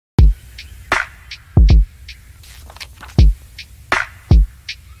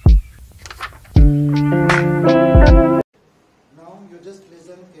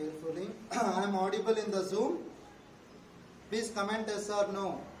comment yes or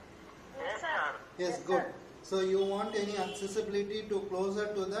no. Yes, sir. Yes, good. So you want any accessibility to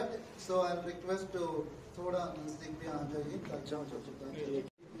closer to that? So I'll request to thoda nazdik bhi aa jaiye.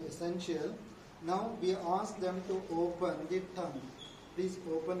 Essential. Now we ask them to open the tongue. Please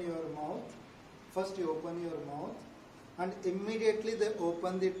open your mouth. First you open your mouth, and immediately they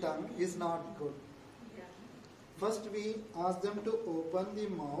open the tongue is not good. First we ask them to open the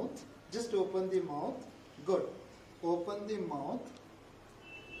mouth. Just open the mouth. Good. Open the mouth,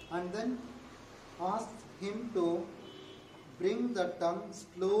 and then ask him to bring the tongue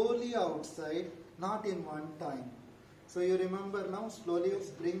slowly outside, not in one time. So you remember now, slowly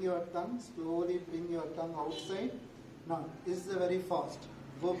bring your tongue, outside. Now, this is very fast.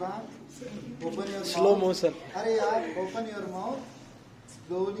 Go back, open your Slow mouth. motion. Arey yaar, open your mouth.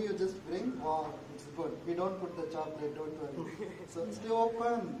 Slowly you just bring. Wow, it's good. We don't put the chocolate, don't worry. So stay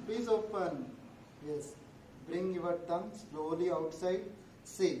open, please open. Yes. Bring your tongue slowly outside.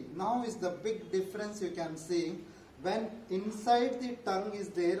 See, now is the big difference you can see. When inside the tongue is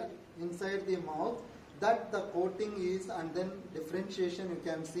there, inside the mouth, that the coating is, and then differentiation you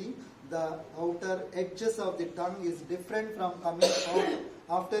can see. The outer edges of the tongue is different from coming out.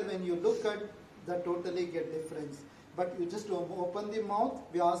 After when you look at, the totally get difference. But you just open the mouth.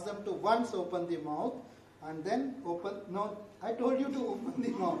 We ask them to once open the mouth, and then open. No, I told you to open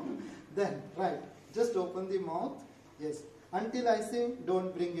the mouth. Then, right. Just open the mouth. Yes. Until I say,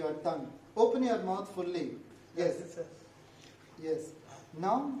 don't bring your tongue. Open your mouth fully. Yes. Yes.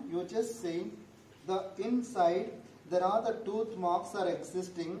 Now, you just say, the inside, there are the tooth marks are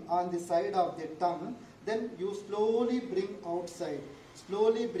existing on the side of the tongue. Then you slowly bring outside.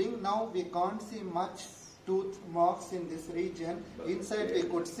 Slowly bring. Now, we can't see much tooth marks in this region. Inside we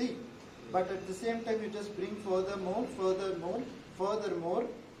could see. But at the same time, you just bring furthermore.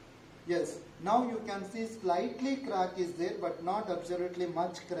 Yes. Now you can see slightly crack is there, but not absolutely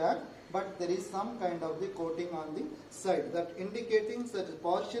much crack. But there is some kind of the coating on the side, that indicating that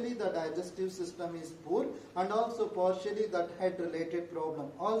partially the digestive system is poor, and also partially that head related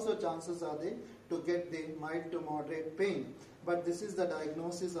problem. Also chances are there to get the mild to moderate pain. But this is the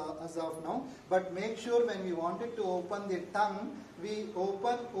diagnosis as of now. But make sure when we wanted to open the tongue, we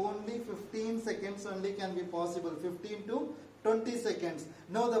open only 15 seconds only can be possible. 15 to 20 seconds.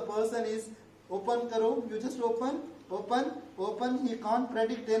 Now the person is open karo, you just open. He can't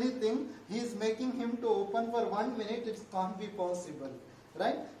predict anything. He is making him to open for 1 minute. It can't be possible.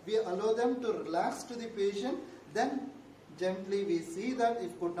 Right? We allow them to relax to the patient. Then gently we see that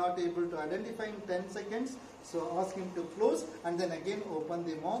if could not able to identify in 10 seconds, so ask him to close and then again open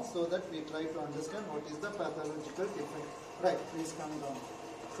the mouth, so that we try to understand what is the pathological defect. Right, please come down.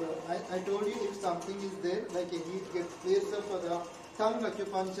 So I told you, if something is there, like a heat gets placed up for the tongue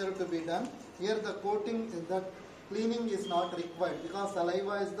acupuncture to be done, here the coating, that cleaning is not required, because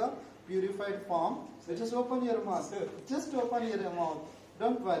saliva is the purified form. So just open your mouth. Just open your mouth.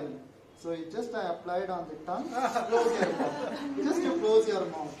 Don't worry. So just I applied on the tongue. Close your mouth. Just you close your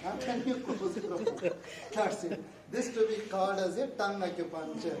mouth. And then you close your mouth. That's it. This to be called as a tongue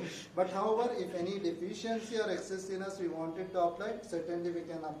acupuncture. But however, if any deficiency or excessiveness we wanted to apply, certainly we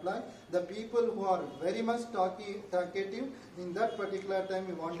can apply. The people who are very much talkative, in that particular time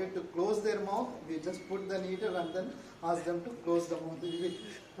we wanted to close their mouth, we just put the needle and then ask them to close the mouth.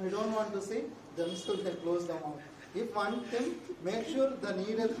 We don't want to say themselves they close the mouth. If one thing, make sure the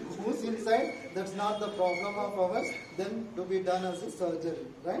needle goes inside, that's not the problem of ours, then to be done as a surgery,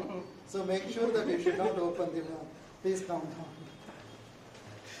 right? So make sure that you should not open the mouth. Please come down.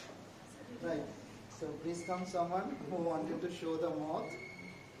 Right. So please come someone who wanted to show the mouth.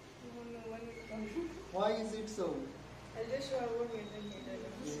 Why is it so? I'll just show I won't get the needle.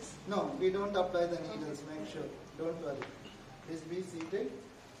 Yes. No, we don't apply the needles, make sure. Don't worry. Please be seated.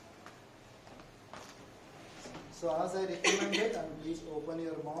 So as I recommended, and please open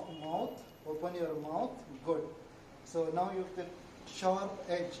your mouth. Open your mouth. Good. So now you get sharp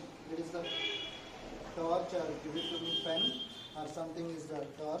edge. It is the torch, or give it to me, pen or something is the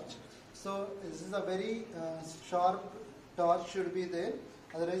torch. So this is a very sharp torch should be there.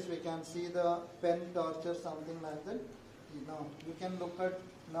 Otherwise we can see the pen torch or something like that. Now you can look at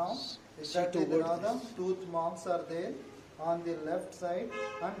now. Exactly, there are the tooth marks are there on the left side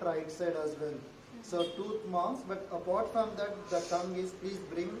and right side as well. So tooth marks, but apart from that, the tongue is, please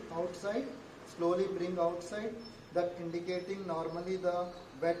bring outside, slowly bring outside, that indicating normally the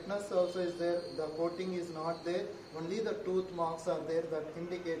Wetness also is there, the coating is not there, only the tooth marks are there, that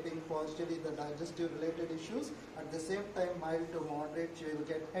indicating partially the digestive related issues. At the same time, mild to moderate, you will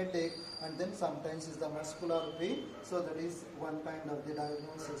get headache, and then sometimes is the muscular pain. So that is one kind of the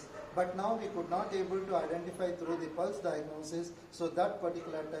diagnosis. But now we could not able to identify through the pulse diagnosis. So that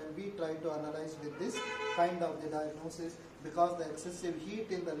particular time we try to analyze with this kind of the diagnosis, because the excessive heat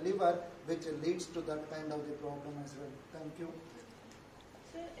in the liver which leads to that kind of the problem as well. Thank you.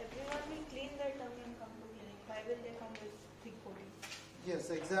 Sir, everyone will clean their tongue and come to clinic. Why will they come with thick coating? Yes,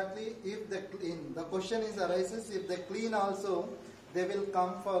 exactly. If they clean, the question is arises, if they clean also, they will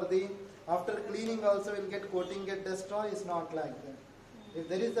come for the, after cleaning also will get coating, get destroyed. It's not like that. If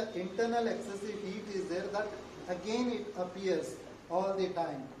there is the internal excessive heat is there, that again it appears all the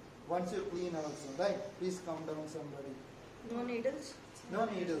time. Once you clean also, right? Please come down somebody. No needles? No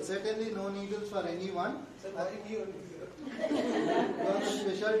needles. Certainly no needles for anyone. Sir, why you? You are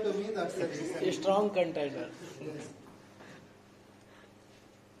special to me, that's the reason. A strong contender. Yes.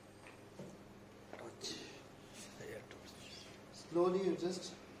 Slowly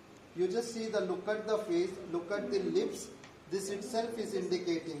you just see the, look at the face, look at the lips. This itself is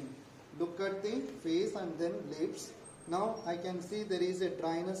indicating. Look at the face and then lips. Now I can see there is a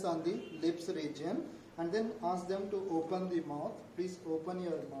dryness on the lips region, and then ask them to open the mouth. Please open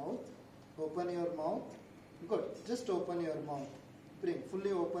your mouth. Open your mouth. Good. Just open your mouth. Bring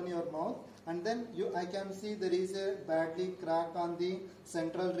fully open your mouth, and then I can see there is a badly crack on the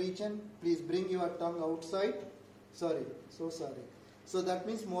central region. Please bring your tongue outside. Sorry, so sorry. So that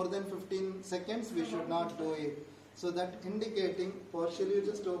means more than 15 seconds we should not do it. So that indicating partially you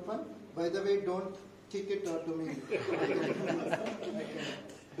just open. By the way, don't kick it out to me.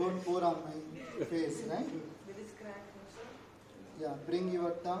 Don't pour on my face, right? There is crack also. Yeah, bring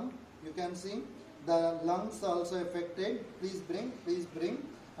your tongue. You can see the lungs also affected. Please bring.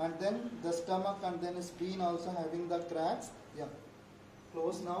 And then the stomach and then spleen also having the cracks. Yeah.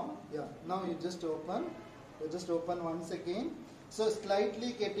 Close now. Yeah. Now you just open. You just open once again. So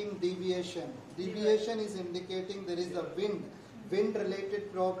slightly getting deviation. Deviation is indicating there is a wind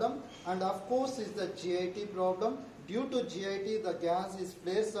related problem, and of course is the GIT problem. Due to GIT, the gas is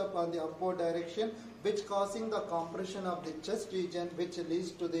placed up on the upward direction, which causing the compression of the chest region, which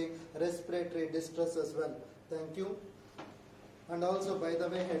leads to the respiratory distress as well. Thank you. And also, by the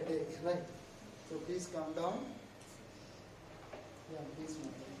way, headache, right? So please come down. Yeah, please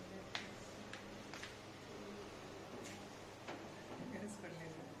move.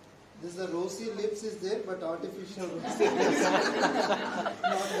 This is the rosy lips is there, but artificial rosy lips.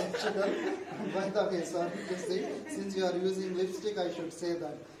 Not natural. By the way, sorry to say, since you are using lipstick, I should say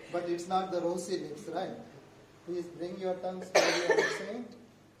that. But it's not the rosy lips, right? Please bring your tongue slowly outside.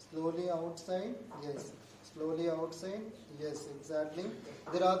 Slowly outside. Yes. Slowly outside. Yes, exactly.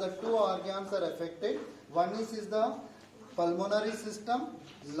 There are the two organs are affected. One is the pulmonary system,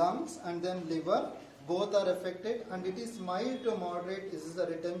 lungs, and then liver. Both are affected, and it is mild to moderate. This is the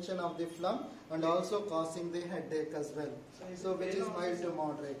retention of the phlegm and also causing the headache as well. So which is mild to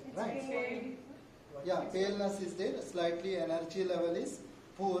moderate, right? Yeah, paleness is there. Slightly energy level is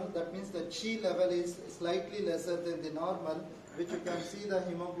poor. That means the chi level is slightly lesser than the normal, which you can see the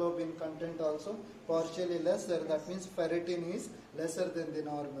hemoglobin content also partially lesser. That means ferritin is lesser than the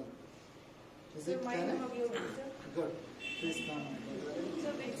normal. Is it My correct? hemoglobin, sir. Good. Please come. So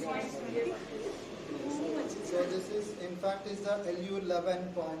which point? So this is, in fact, is the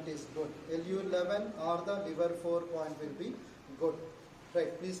LU11 point is good. LU11 or the liver 4 point will be good.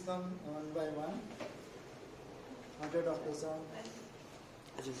 Right, please come one by one. Okay, Dr. Sam.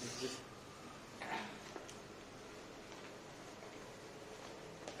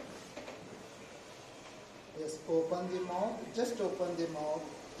 Yes, open the mouth. Just open the mouth.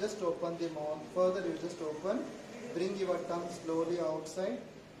 Just open the mouth. Further, you just open. Bring your tongue slowly outside.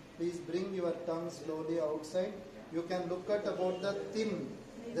 Please bring your tongue slowly outside. You can look at about the thin.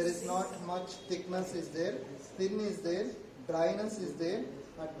 There is not much thickness is there. Thin is there. Dryness is there.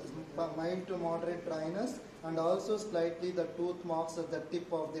 Mild to moderate dryness. And also slightly the tooth marks at the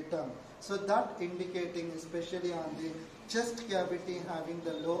tip of the tongue. So that indicating especially on the chest cavity having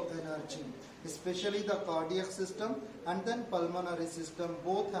the low energy. Especially the cardiac system and then pulmonary system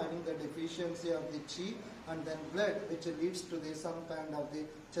both having the deficiency of the chi and then blood, which leads to the some kind of the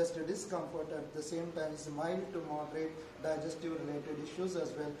chest discomfort. At the same time is mild to moderate digestive related issues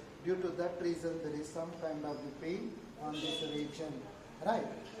as well. Due to that reason there is some kind of the pain on this region. Right.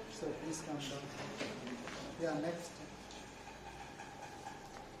 So please come down. Yeah, next.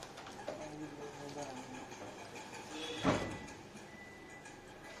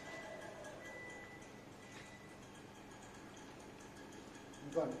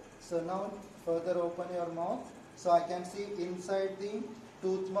 Good. So now further open your mouth. So I can see inside the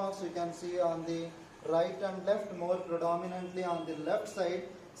tooth marks, you can see on the right and left, more predominantly on the left side,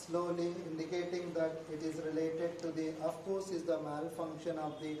 slowly indicating that it is related to the, of course, is the malfunction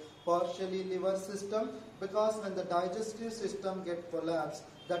of the partially liver system, because when the digestive system get collapsed,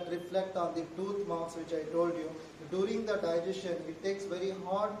 that reflect on the tooth marks, which I told you. During the digestion, it takes very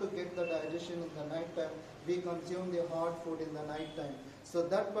hard to get the digestion in the night time. We consume the hard food in the night time. So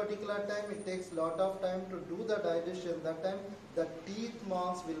that particular time, it takes lot of time to do the digestion. That time, the teeth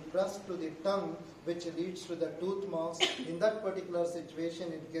marks will press to the tongue, which leads to the tooth marks. In that particular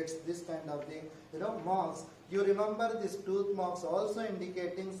situation, it gets this kind of the marks. You remember this tooth marks also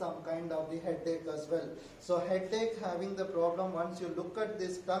indicating some kind of the headache as well. So headache having the problem, once you look at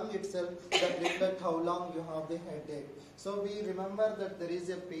this tongue itself, that reflect how long you have the headache. So we remember that there is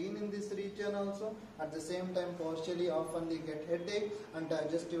a pain in this region also. At the same time, partially often they get headache and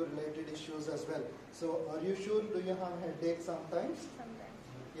digestive related issues as well. So are you sure, do you have headache sometimes?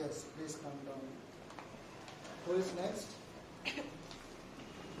 Sometimes. Yes, please come down. Who is next? Yes,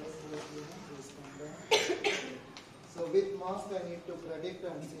 please come down. So with mask I need to predict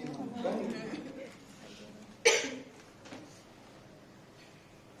and see now, right?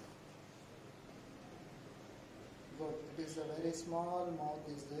 Good. It is a very small mouth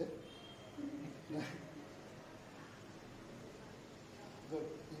is there. Good.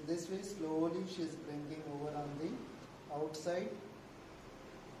 In this way, slowly she is bringing over on the outside.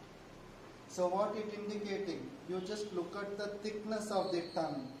 So what it indicating? You just look at the thickness of the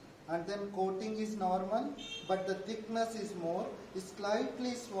tongue, and then coating is normal, but the thickness is more, is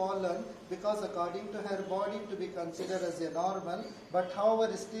slightly swollen, because according to her body to be considered as a normal, but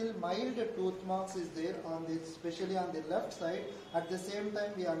however still mild tooth marks is there on the, especially on the left side. At the same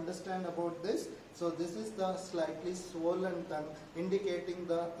time we understand about this. So this is the slightly swollen tongue, indicating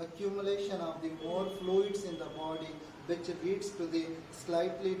the accumulation of the more fluids in the body, which leads to the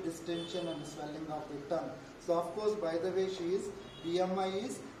slightly distension and swelling of the tongue. So of course, by the way, she is BMI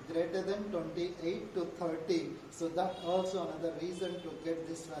is greater than 28 to 30. So that also another reason to get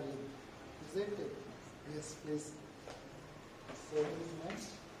this swelling. Isn't it? Yes, please. So who is next?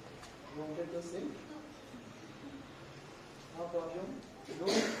 You wanted to say? No problem.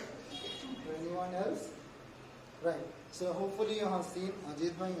 Good. To anyone else? Right. So hopefully you have seen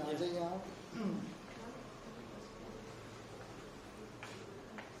Ajit bhai, Ajay yahan.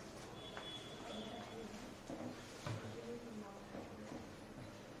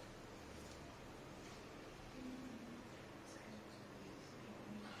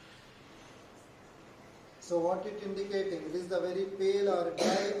 So what it indicating? It is the very pale or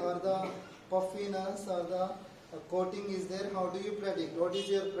dry or the puffiness or the coating is there. How do you predict? What is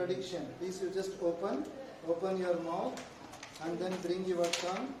your prediction? Please, you just open your mouth and then bring your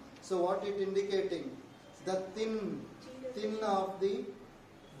tongue. So what it indicating? The thin of the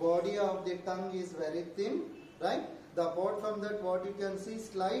body of the tongue is very thin, right? Apart from that, what you can see,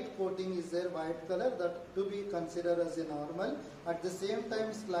 slight coating is there, white color, that to be considered as a normal. At the same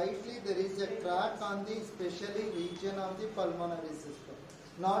time, slightly there is a crack on the especially region of the pulmonary system,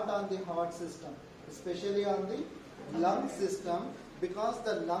 not on the heart system, especially on the lung system, because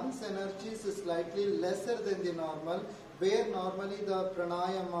the lungs energy is slightly lesser than the normal, where normally the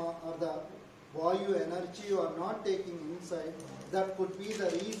pranayama or the vayu energy you are not taking inside. That could be the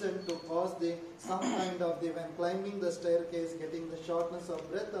reason to cause the some kind of the, when climbing the staircase, getting the shortness of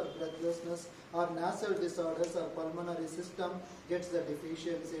breath or breathlessness or nasal disorders or pulmonary system gets the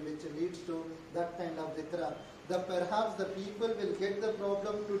deficiency, which leads to that kind of the crack. Perhaps the people will get the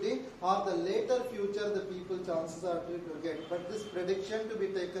problem today, or the later future the people chances are to get. But this prediction to be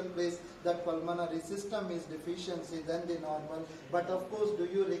taken place that pulmonary system is deficiency than the normal. But of course, do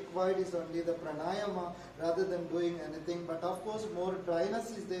you require is only the pranayama rather than doing anything. But of course, more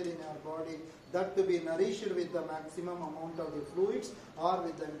dryness is there in our body, that to be nourished with the maximum amount of the fluids or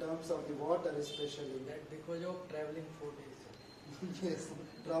with in terms of the water especially. That because of traveling 4 days. Yes,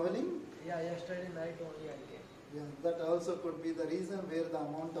 traveling? Yeah, yesterday night only I came. Yeah, that also could be the reason where the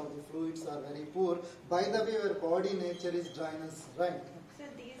amount of the fluids are very poor. By the way, our body nature is dryness, right? So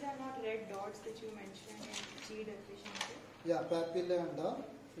these are not red dots that you mentioned in G deficiency? Yeah, papillae and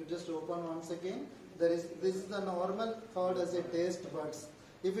you just open once again. This is the normal thought as a taste buds.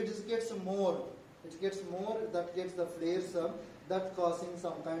 If it gets more, that gets the flares up, that causing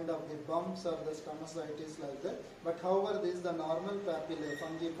some kind of the bumps or the stomatitis like that. But however, this is the normal papillae,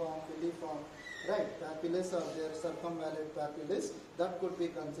 fungiform, filiform, right? Papillae are there, circumvallate papillae, that could be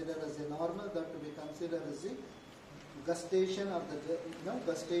considered as a normal, that to be considered as a gustation or the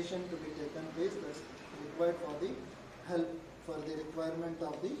gustation to be taken place, that's required for the help, for the requirement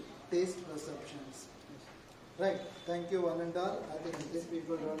of the taste perceptions. Right. Thank you, one and all. I think these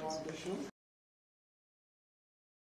people don't want to shoot.